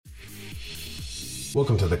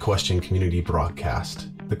Welcome to the Question Community Broadcast.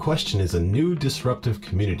 The Question is a new disruptive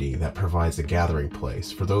community that provides a gathering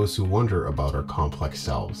place for those who wonder about our complex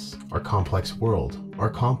selves, our complex world, our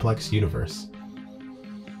complex universe.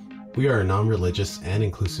 We are a non-religious and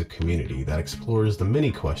inclusive community that explores the many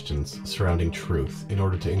questions surrounding truth in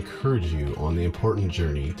order to encourage you on the important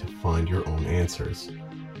journey to find your own answers.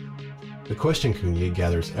 The Question Community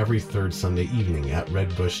gathers every third Sunday evening at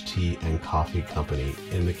Red Bush Tea and Coffee Company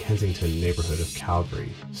in the Kensington neighborhood of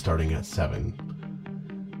Calgary, starting at 7.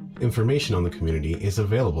 Information on the community is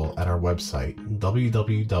available at our website,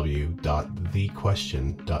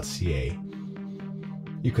 www.thequestion.ca.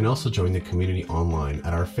 You can also join the community online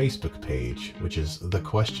at our Facebook page, which is The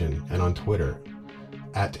Question, and on Twitter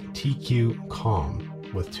at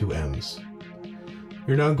TQCom with 2 M's.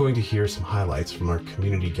 You're now going to hear some highlights from our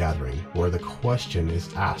community gathering, where the question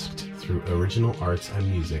is asked through original arts and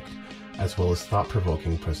music, as well as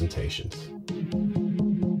thought-provoking presentations.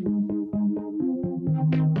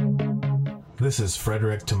 This is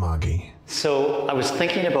Frederick Tamagi. So I was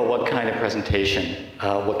thinking about what kind of presentation,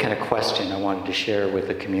 what kind of question I wanted to share with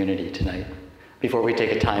the community tonight before we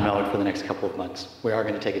take a time out for the next couple of months. We are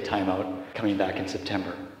going to take a time out coming back in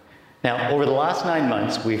September. Now, over the last 9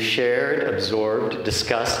 months, we've shared, absorbed,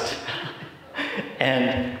 discussed,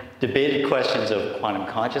 and debated questions of quantum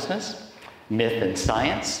consciousness, myth and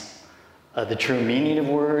science, the true meaning of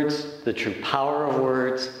words, the true power of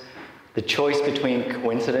words, the choice between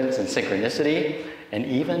coincidence and synchronicity, and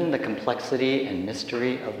even the complexity and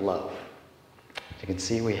mystery of love. As you can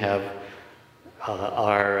see, we have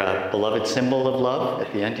our beloved symbol of love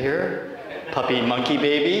at the end here, puppy monkey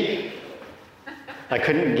baby. I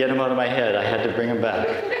couldn't get him out of my head. I had to bring him back,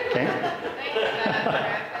 okay?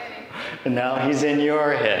 And now he's in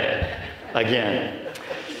your head again.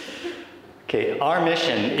 Okay, our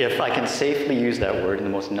mission, if I can safely use that word in the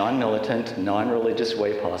most non-militant, non-religious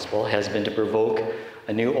way possible, has been to provoke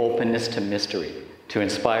a new openness to mystery, to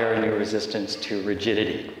inspire a new resistance to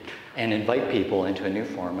rigidity, and invite people into a new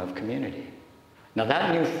form of community. Now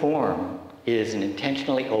that new form is an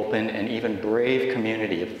intentionally open and even brave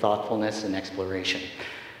community of thoughtfulness and exploration.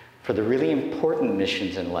 For the really important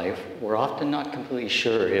missions in life, we're often not completely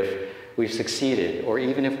sure if we've succeeded or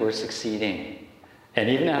even if we're succeeding. And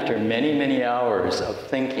even after many, many hours of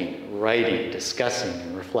thinking, writing, discussing,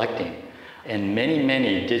 and reflecting, and many,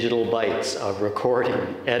 many digital bites of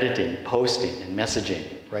recording, editing, posting, and messaging,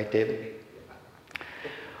 right, David?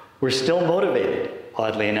 We're still motivated,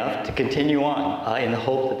 oddly enough, to continue on in the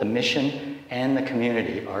hope that the mission and the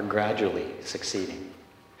community are gradually succeeding.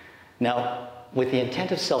 Now, with the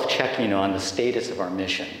intent of self-checking on the status of our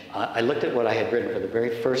mission, I looked at what I had written for the very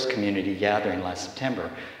first community gathering last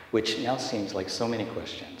September, which now seems like so many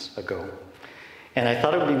questions ago. And I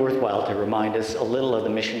thought it would be worthwhile to remind us a little of the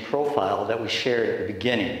mission profile that we shared at the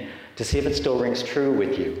beginning, to see if it still rings true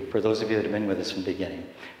with you, for those of you that have been with us from the beginning.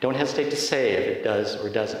 Don't hesitate to say if it does or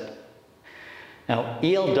doesn't. Now,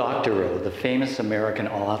 E.L. Doctorow, the famous American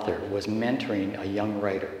author, was mentoring a young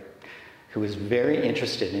writer who was very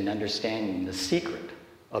interested in understanding the secret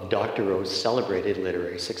of Doctorow's celebrated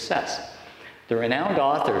literary success. The renowned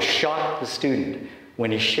author shocked the student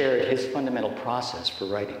when he shared his fundamental process for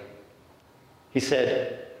writing. He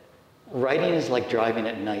said, "Writing is like driving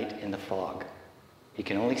at night in the fog. You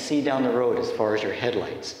can only see down the road as far as your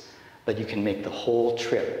headlights, but you can make the whole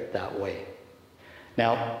trip that way."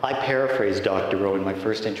 Now, I paraphrased Doctorow in my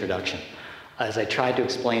first introduction as I tried to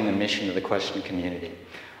explain the mission of the Question community.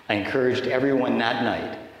 I encouraged everyone that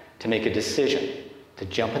night to make a decision to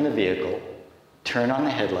jump in the vehicle, turn on the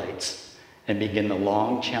headlights, and begin the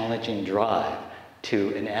long, challenging drive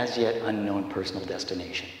to an as yet unknown personal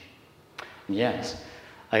destination. And yes,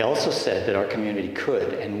 I also said that our community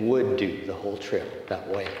could and would do the whole trip that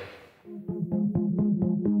way.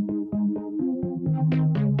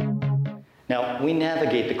 Now, we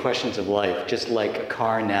navigate the questions of life just like a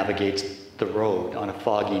car navigates the road on a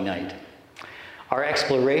foggy night. Our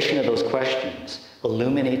exploration of those questions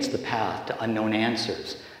illuminates the path to unknown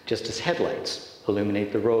answers, just as headlights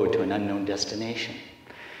illuminate the road to an unknown destination.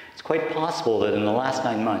 It's quite possible that in the last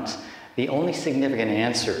 9 months, the only significant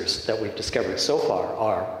answers that we've discovered so far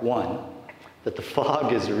are, 1, that the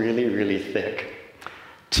fog is really, really thick.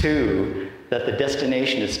 2, that the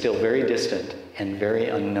destination is still very distant and very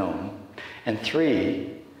unknown. And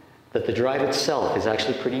 3, that the drive itself is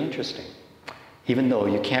actually pretty interesting, even though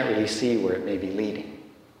you can't really see where it may be leading.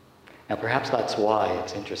 Now, perhaps that's why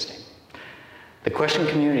it's interesting. The Question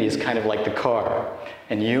community is kind of like the car,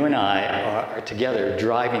 and you and I are together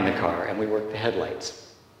driving the car, and we work the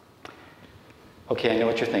headlights. Okay, I know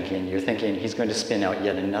what you're thinking. You're thinking he's going to spin out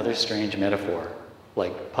yet another strange metaphor,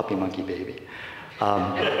 like puppy monkey baby.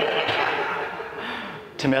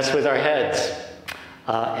 to mess with our heads.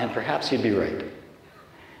 And perhaps you'd be right.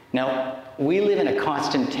 Now, we live in a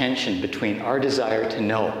constant tension between our desire to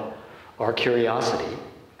know, our curiosity,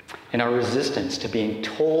 and our resistance to being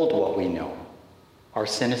told what we know, our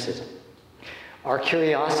cynicism. Our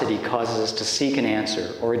curiosity causes us to seek an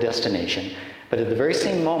answer or a destination, but at the very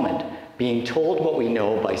same moment, being told what we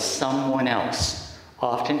know by someone else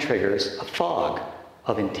often triggers a fog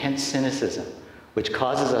of intense cynicism, which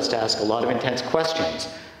causes us to ask a lot of intense questions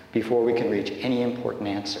before we can reach any important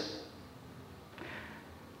answer.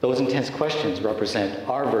 Those intense questions represent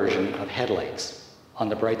our version of headlights on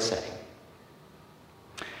the bright setting.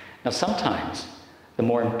 Now, sometimes, the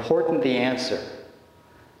more important the answer,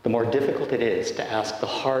 the more difficult it is to ask the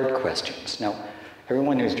hard questions. Now,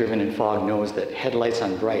 everyone who's driven in fog knows that headlights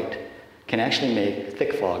on bright can actually make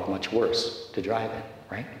thick fog much worse to drive in,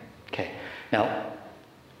 right? Okay. Now,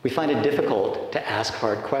 we find it difficult to ask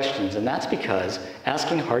hard questions, and that's because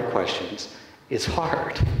asking hard questions is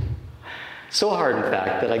hard. So hard, in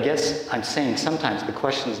fact, that I guess I'm saying sometimes the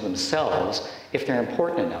questions themselves, if they're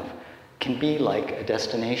important enough, can be like a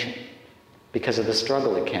destination because of the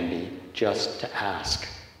struggle it can be just to ask.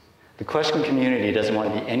 The question community doesn't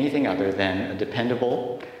want to be anything other than a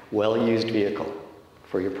dependable, well-used vehicle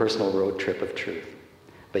for your personal road trip of truth.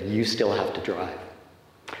 But you still have to drive.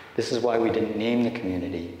 This is why we didn't name the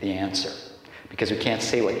community The Answer, because we can't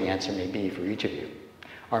say what the answer may be for each of you.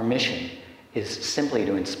 Our mission is simply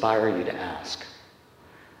to inspire you to ask.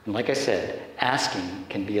 And like I said, asking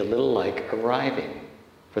can be a little like arriving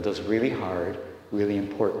for those really hard, really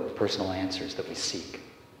important personal answers that we seek.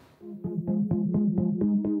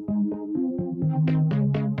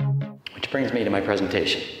 Which brings me to my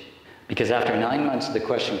presentation. Because after 9 months of the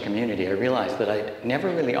question community, I realized that I'd never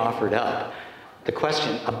really offered up the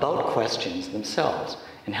question about questions themselves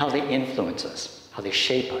and how they influence us, how they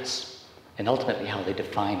shape us, and ultimately how they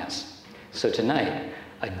define us. So tonight,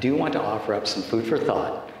 I do want to offer up some food for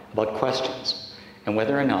thought about questions and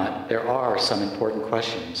whether or not there are some important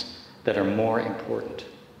questions that are more important.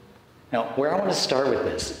 Now, where I want to start with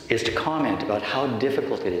this is to comment about how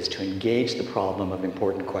difficult it is to engage the problem of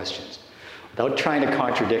important questions without trying to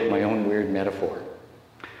contradict my own weird metaphor.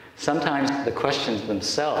 Sometimes the questions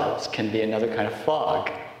themselves can be another kind of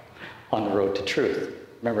fog on the road to truth.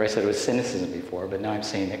 Remember I said it was cynicism before, but now I'm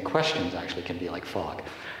saying that questions actually can be like fog.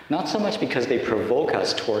 Not so much because they provoke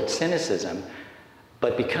us toward cynicism,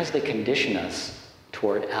 but because they condition us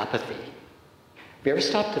toward apathy. Have you ever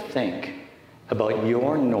stopped to think about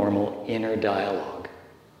your normal inner dialogue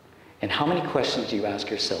and how many questions do you ask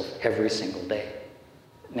yourself every single day?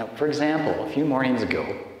 Now, for example, a few mornings ago,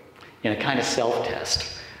 in a kind of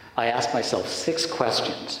self-test, I asked myself 6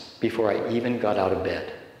 questions before I even got out of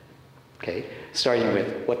bed. Okay? Starting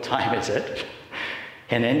with, what time is it?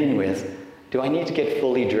 And ending with, do I need to get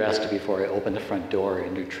fully dressed before I open the front door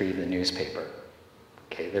and retrieve the newspaper?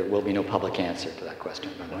 Okay, there will be no public answer to that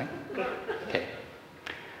question, by the way. Okay.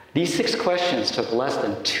 These 6 questions took less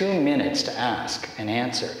than 2 minutes to ask and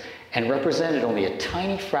answer, and represented only a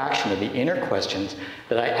tiny fraction of the inner questions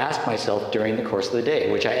that I asked myself during the course of the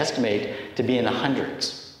day, which I estimate to be in the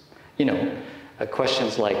hundreds. You know,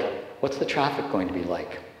 questions like, what's the traffic going to be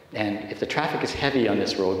like? And if the traffic is heavy on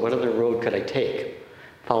this road, what other road could I take?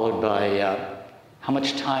 Followed by, how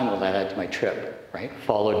much time will that add to my trip, right?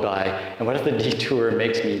 Followed by, and what if the detour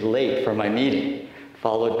makes me late for my meeting?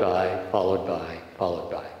 Followed by, followed by, followed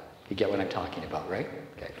by. You get what I'm talking about, right?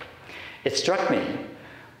 Okay. It struck me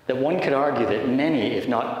that one could argue that many, if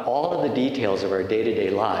not all of the details of our day-to-day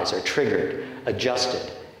lives are triggered,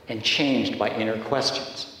 adjusted, and changed by inner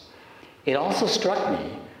questions. It also struck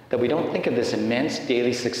me that we don't think of this immense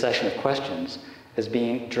daily succession of questions as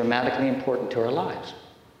being dramatically important to our lives.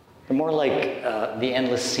 They're more like the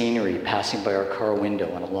endless scenery passing by our car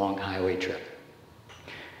window on a long highway trip.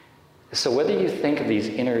 So whether you think of these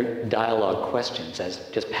inner dialogue questions as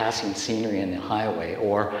just passing scenery in the highway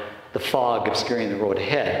or the fog obscuring the road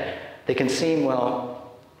ahead, they can seem,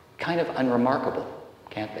 well, kind of unremarkable,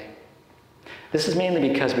 can't they? This is mainly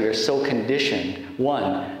because we are so conditioned,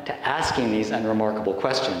 1, to asking these unremarkable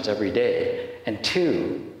questions every day, and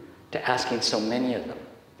 2, to asking so many of them.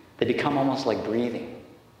 They become almost like breathing.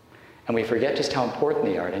 And we forget just how important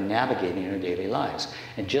they are to navigating our daily lives.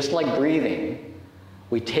 And just like breathing,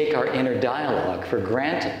 we take our inner dialogue for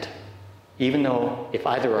granted, even though if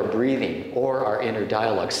either our breathing or our inner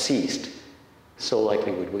dialogue ceased, so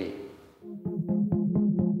likely would we.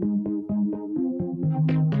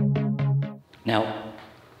 Now,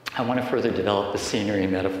 I want to further develop the scenery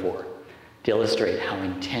metaphor to illustrate how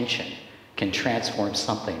intention can transform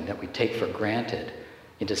something that we take for granted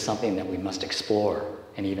into something that we must explore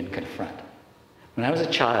and even confront. When I was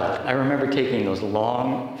a child, I remember taking those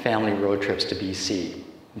long family road trips to BC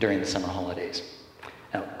during the summer holidays.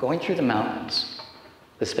 Now, going through the mountains,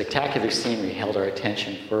 the spectacular scenery held our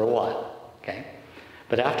attention for a while, okay?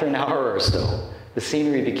 But after an hour or so, the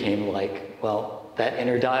scenery became like, well, that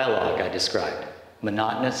inner dialogue I described.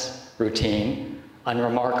 Monotonous, routine,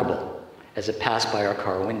 unremarkable, as it passed by our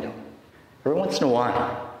car window. Every once in a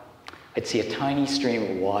while, I'd see a tiny stream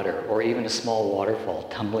of water or even a small waterfall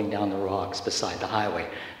tumbling down the rocks beside the highway.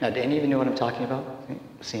 Now, do any of you know what I'm talking about?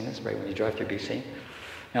 Seen this, right, when you drive through BC?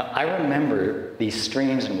 Now, I remember these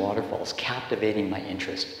streams and waterfalls captivating my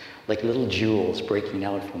interest, like little jewels breaking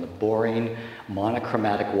out from the boring,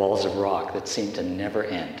 monochromatic walls of rock that seemed to never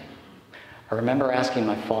end. I remember asking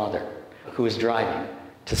my father, who was driving,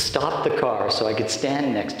 to stop the car so I could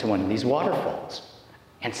stand next to one of these waterfalls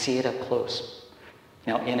and see it up close.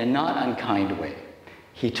 Now, in a not unkind way,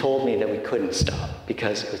 he told me that we couldn't stop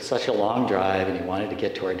because it was such a long drive and he wanted to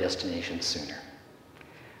get to our destination sooner.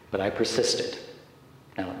 But I persisted.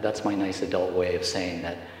 Now, that's my nice adult way of saying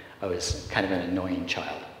that I was kind of an annoying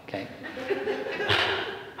child, okay?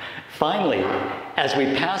 Finally, as we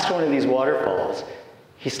passed one of these waterfalls,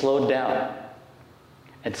 he slowed down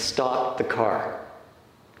and stopped the car.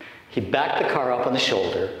 He backed the car up on the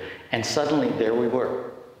shoulder, and suddenly there we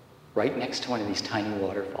were, right next to one of these tiny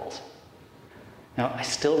waterfalls. Now, I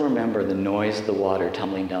still remember the noise of the water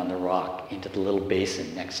tumbling down the rock into the little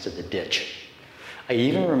basin next to the ditch. I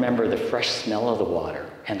even remember the fresh smell of the water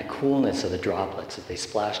and the coolness of the droplets as they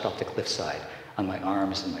splashed off the cliffside on my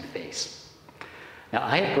arms and my face. Now,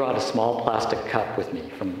 I had brought a small plastic cup with me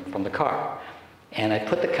from the car, and I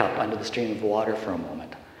put the cup under the stream of water for a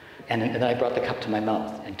moment, and then I brought the cup to my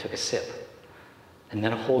mouth and took a sip, and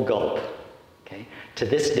then a whole gulp, okay? To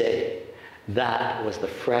this day, that was the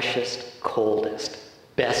freshest, coldest,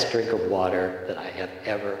 best drink of water that I have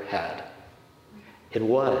ever had. It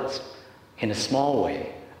was, in a small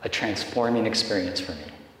way, a transforming experience for me,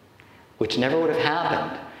 which never would have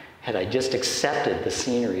happened had I just accepted the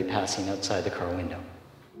scenery passing outside the car window.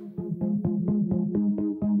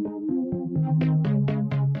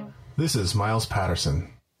 This is Miles Patterson.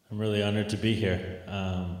 I'm really honored to be here.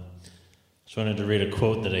 Just wanted to read a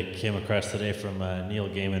quote that I came across today from Neil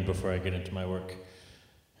Gaiman before I get into my work.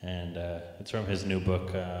 And it's from his new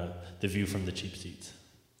book, The View from the Cheap Seats.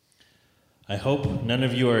 I hope none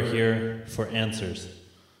of you are here for answers.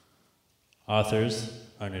 Authors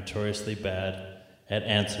are notoriously bad at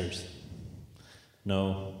answers.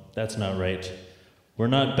 No, that's not right. We're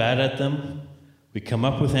not bad at them. We come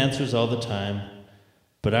up with answers all the time,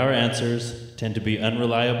 but our answers tend to be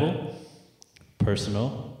unreliable,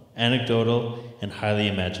 personal, anecdotal, and highly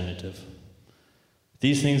imaginative.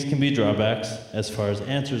 These things can be drawbacks as far as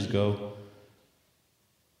answers go,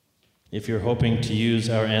 if you're hoping to use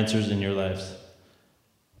our answers in your lives.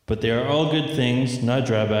 But they are all good things, not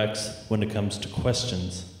drawbacks, when it comes to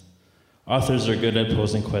questions. Authors are good at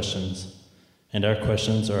posing questions, and our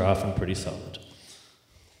questions are often pretty solid.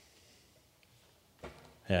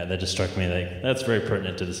 Yeah, that just struck me like, that's very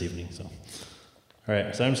pertinent to this evening. So, all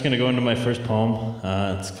right, so I'm just going to go into my first poem.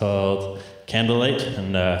 It's called Candlelight,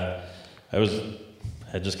 and I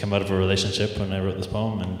had just come out of a relationship when I wrote this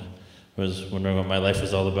poem, and was wondering what my life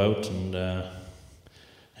was all about,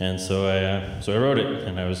 and so I wrote it,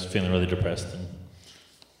 and I was feeling really depressed and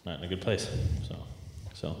not in a good place.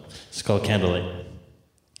 So it's called Candlelight.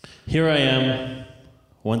 Here I am,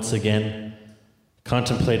 once again,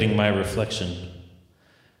 contemplating my reflection.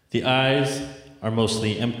 The eyes are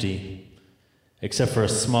mostly empty, except for a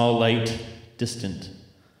small light distant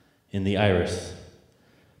in the iris.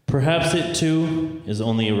 Perhaps it too is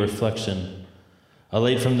only a reflection, a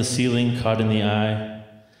light from the ceiling caught in the eye.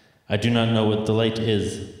 I do not know what the light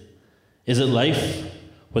is. Is it life,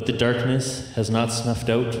 what the darkness has not snuffed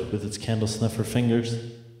out with its candle snuffer fingers?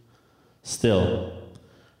 Still,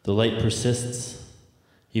 the light persists,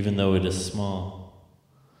 even though it is small.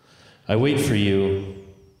 I wait for you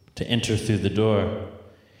to enter through the door,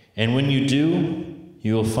 and when you do,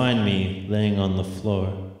 you will find me laying on the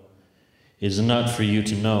floor. It is not for you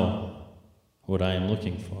to know what I am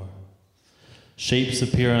looking for. Shapes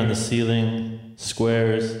appear on the ceiling,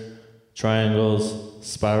 squares, triangles,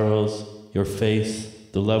 spirals, your face,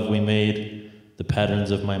 the love we made, the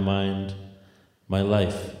patterns of my mind, my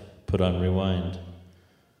life put on rewind.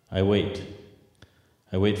 I wait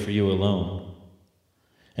for you alone.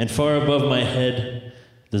 And far above my head,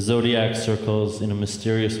 the zodiac circles in a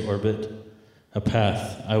mysterious orbit, a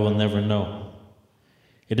path I will never know.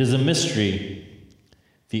 It is a mystery,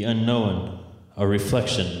 the unknown, a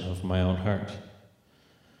reflection of my own heart.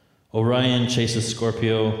 Orion chases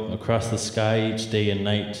Scorpio across the sky each day and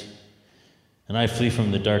night, and I flee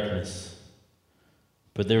from the darkness.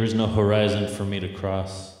 But there is no horizon for me to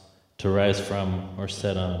cross, to rise from or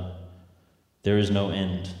set on. There is no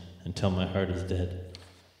end until my heart is dead.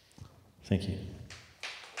 Thank you.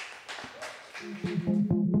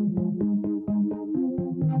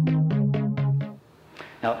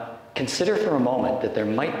 Now, consider for a moment that there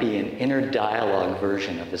might be an inner dialogue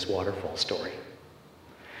version of this waterfall story.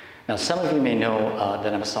 Now, some of you may know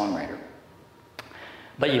that I'm a songwriter,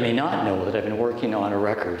 but you may not know that I've been working on a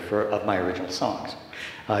record of my original songs.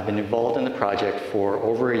 I've been involved in the project for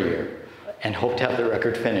over a year and hope to have the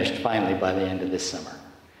record finished finally by the end of this summer.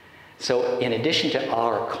 So in addition to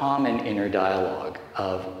our common inner dialogue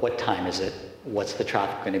of what time is it, what's the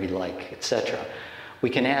traffic going to be like, etc., we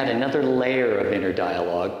can add another layer of inner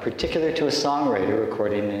dialogue particular to a songwriter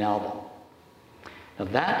recording an album. Now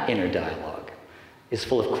that inner dialogue is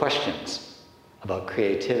full of questions about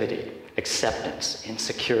creativity, acceptance,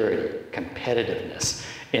 insecurity, competitiveness,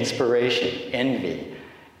 inspiration, envy,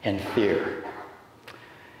 and fear.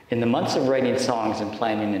 In the months of writing songs and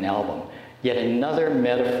planning an album, yet another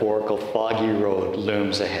metaphorical foggy road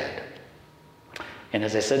looms ahead. And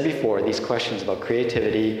as I said before, these questions about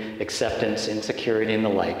creativity, acceptance, insecurity, and the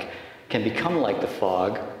like can become like the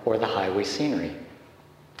fog or the highway scenery.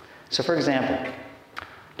 So for example,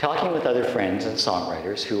 talking with other friends and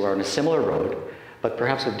songwriters who are on a similar road, but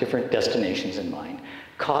perhaps with different destinations in mind,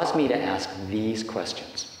 caused me to ask these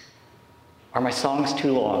questions. Are my songs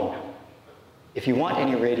too long? If you want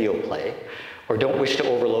any radio play, or don't wish to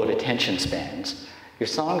overload attention spans, your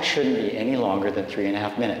song shouldn't be any longer than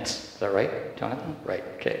 3.5 minutes. Is that right, Jonathan? Right,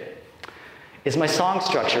 okay. Is my song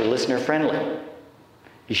structure listener-friendly?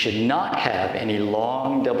 You should not have any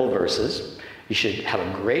long double verses. You should have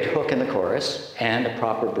a great hook in the chorus and a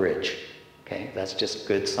proper bridge. Okay, that's just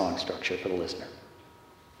good song structure for the listener.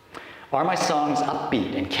 Are my songs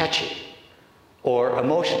upbeat and catchy? Or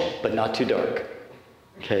emotional, but not too dark?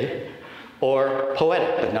 Okay? Or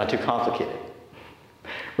poetic, but not too complicated?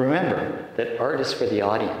 Remember that art is for the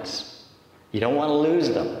audience. You don't want to lose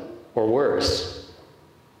them, or worse,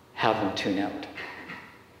 have them tune out.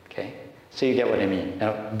 Okay? So you get what I mean.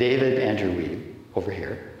 Now, David Andrew Weeb, over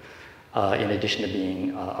here, in addition to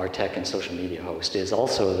being our tech and social media host, is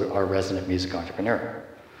also our resident music entrepreneur,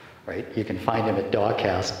 right? You can find him at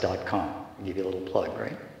dogcast.com. I'll give you a little plug,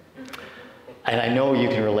 right? And I know you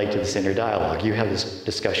can relate to this inner dialogue. You have this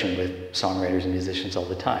discussion with songwriters and musicians all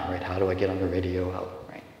the time, right? How do I get on the radio? How,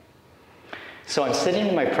 right? So I'm sitting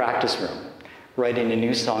in my practice room, writing a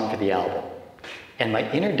new song for the album, and my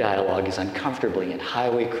inner dialogue is uncomfortably in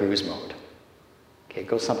highway cruise mode. Okay, it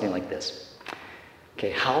goes something like this.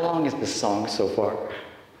 Okay, how long is this song so far?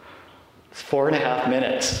 It's 4.5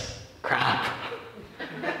 minutes. Crap.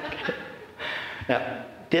 Okay. Now,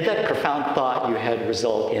 did that profound thought you had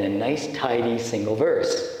result in a nice, tidy single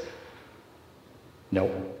verse?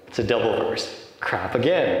 Nope, it's a double verse. Crap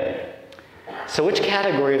again. So which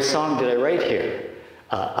category of song did I write here?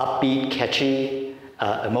 Upbeat, catchy,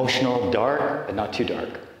 emotional, dark, but not too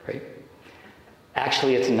dark, right?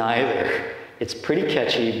 Actually, it's neither. It's pretty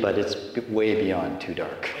catchy, but it's way beyond too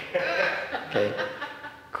dark. Okay?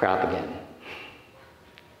 Crap again.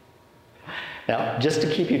 Now, just to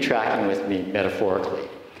keep you tracking with me metaphorically,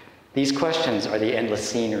 these questions are the endless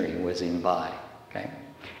scenery whizzing by, okay?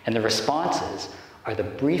 And the responses are the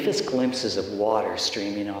briefest glimpses of water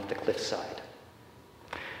streaming off the cliffside.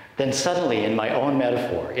 Then suddenly, in my own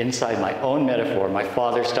metaphor, inside my own metaphor, my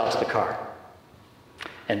father stops the car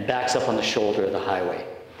and backs up on the shoulder of the highway.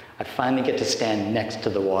 I finally get to stand next to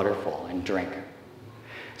the waterfall and drink.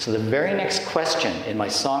 So the very next question in my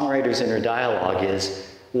songwriter's inner dialogue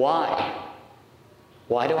is, why?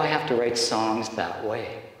 Why do I have to write songs that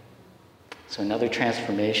way? So another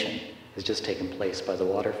transformation has just taken place by the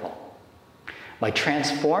waterfall. My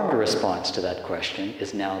transformed response to that question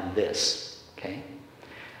is now this, okay?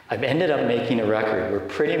 I've ended up making a record where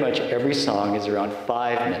pretty much every song is around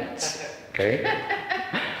 5 minutes, okay?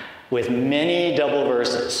 With many double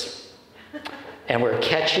verses. And where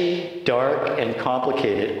catchy, dark, and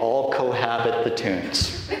complicated all cohabit the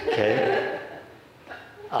tunes, okay?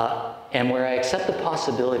 And where I accept the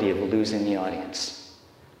possibility of losing the audience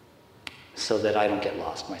so that I don't get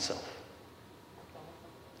lost myself.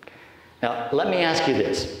 Now, let me ask you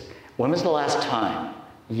this. When was the last time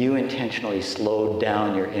you intentionally slowed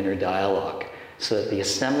down your inner dialogue so that the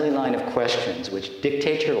assembly line of questions which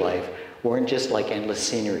dictate your life weren't just like endless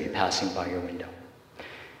scenery passing by your window?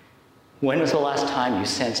 When was the last time you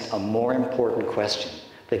sensed a more important question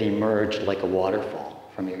that emerged like a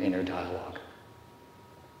waterfall from your inner dialogue?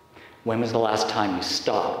 When was the last time you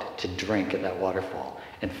stopped to drink at that waterfall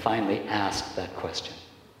and finally asked that question?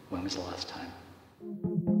 When was the last time?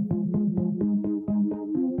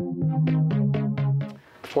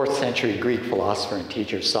 The 4th century Greek philosopher and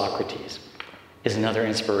teacher Socrates is another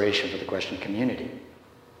inspiration for the question community.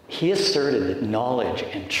 He asserted that knowledge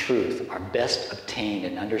and truth are best obtained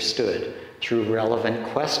and understood through relevant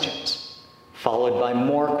questions, followed by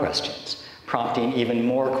more questions, prompting even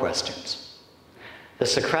more questions. The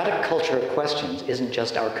Socratic culture of questions isn't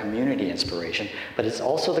just our community inspiration, but it's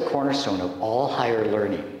also the cornerstone of all higher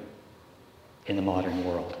learning in the modern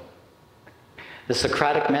world. The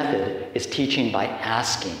Socratic method is teaching by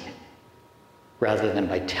asking rather than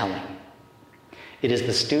by telling. It is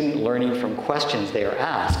the student learning from questions they are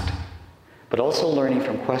asked, but also learning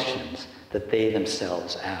from questions that they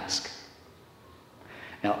themselves ask.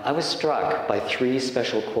 Now, I was struck by 3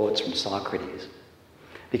 special quotes from Socrates,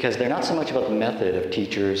 because they're not so much about the method of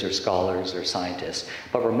teachers or scholars or scientists,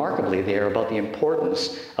 but remarkably, they are about the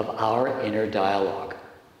importance of our inner dialogue.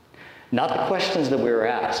 Not the questions that we are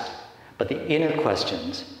asked, but the inner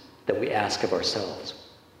questions that we ask of ourselves.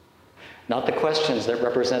 Not the questions that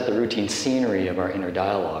represent the routine scenery of our inner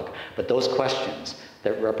dialogue, but those questions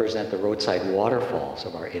that represent the roadside waterfalls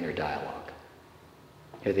of our inner dialogue.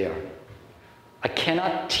 Here they are. I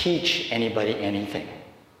cannot teach anybody anything.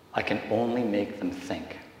 I can only make them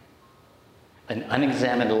think. An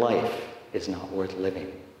unexamined life is not worth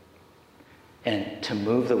living. And to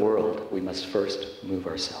move the world, we must first move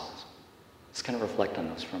ourselves. Let's kind of reflect on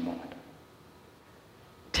those for a moment.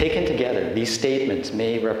 Taken together, these statements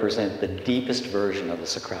may represent the deepest version of the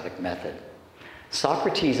Socratic method.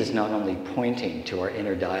 Socrates is not only pointing to our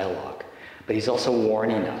inner dialogue, but he's also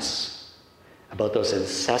warning us about those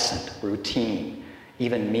incessant, routine,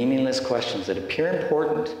 even meaningless questions that appear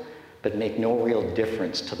important, but make no real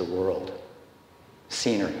difference to the world.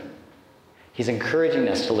 Scenery. He's encouraging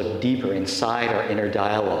us to look deeper inside our inner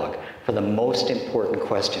dialogue for the most important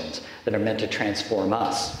questions that are meant to transform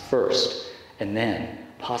us first, and then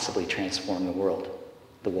possibly transform the world,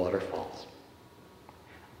 the waterfalls.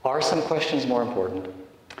 Are some questions more important?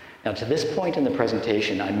 Now, to this point in the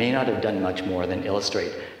presentation, I may not have done much more than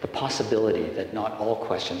illustrate the possibility that not all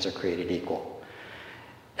questions are created equal,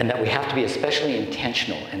 and that we have to be especially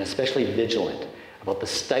intentional and especially vigilant about the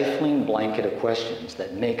stifling blanket of questions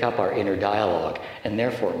that make up our inner dialogue and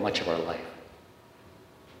therefore much of our life.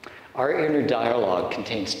 Our inner dialogue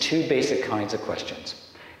contains 2 basic kinds of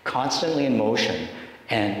questions, constantly in motion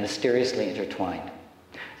and mysteriously intertwined.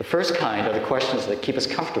 The first kind are the questions that keep us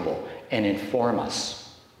comfortable and inform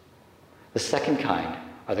us. The second kind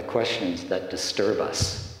are the questions that disturb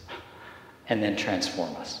us and then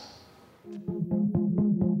transform us.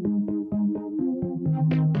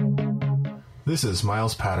 This is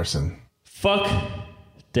Miles Patterson. Fuck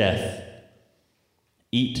death.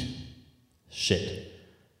 Eat shit.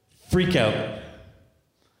 Freak out.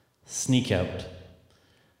 Sneak out.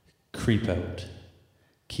 Creep out.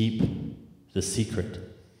 Keep the secret.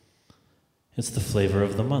 It's the flavor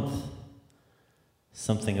of the month.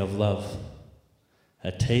 Something of love.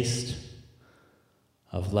 A taste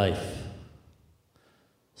of life.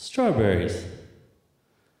 Strawberries.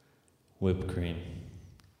 Whipped cream.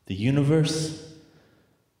 The universe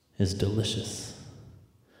is delicious.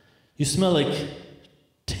 You smell like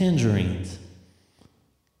tangerines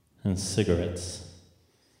and cigarettes.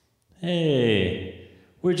 Hey,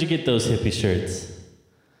 where'd you get those hippie shirts?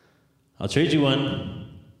 I'll trade you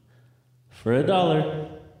one for $1.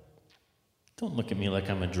 Don't look at me like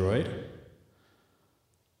I'm a droid.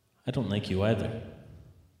 I don't like you either.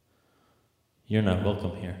 You're not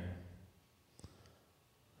welcome here.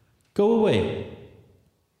 Go away.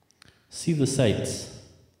 See the sights.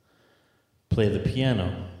 Play the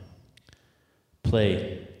piano.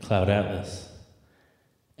 Play Cloud Atlas.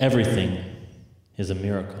 Everything is a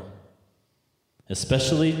miracle,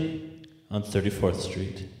 especially on 34th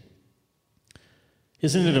Street.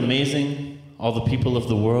 Isn't it amazing, all the people of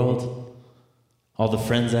the world, all the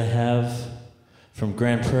friends I have, from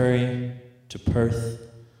Grand Prairie to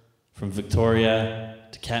Perth, from Victoria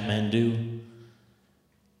to Kathmandu?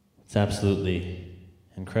 It's absolutely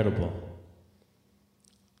incredible.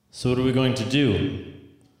 So what are we going to do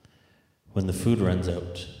when the food runs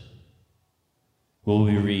out? Will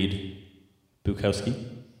we read Bukowski?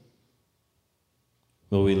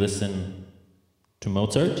 Will we listen to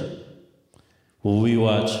Mozart? Will we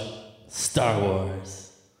watch Star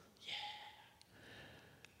Wars? Yeah.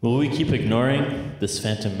 Will we keep ignoring this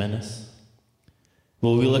Phantom Menace?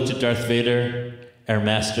 Will we look to Darth Vader, our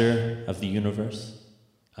master of the universe,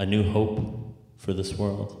 a new hope for this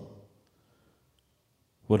world?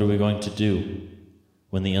 What are we going to do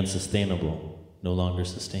when the unsustainable no longer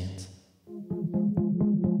sustains.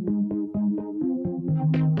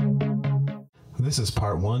 This is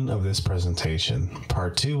part 1 of this presentation.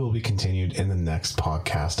 Part 2 will be continued in the next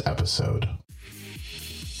podcast episode.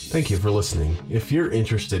 Thank you for listening. If you're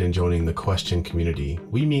interested in joining the question community,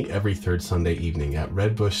 we meet every third Sunday evening at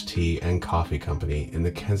Redbush Tea and Coffee Company in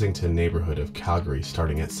the Kensington neighborhood of Calgary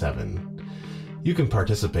starting at 7. You can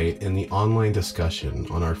participate in the online discussion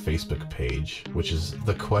on our Facebook page, which is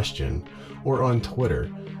The Question, or on Twitter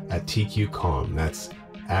at TQCom. That's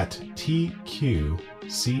at TQCOMM.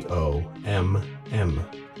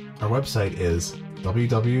 Our website is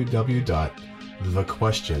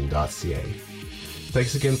www.thequestion.ca.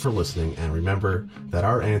 Thanks again for listening, and remember that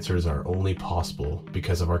our answers are only possible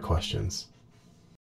because of our questions.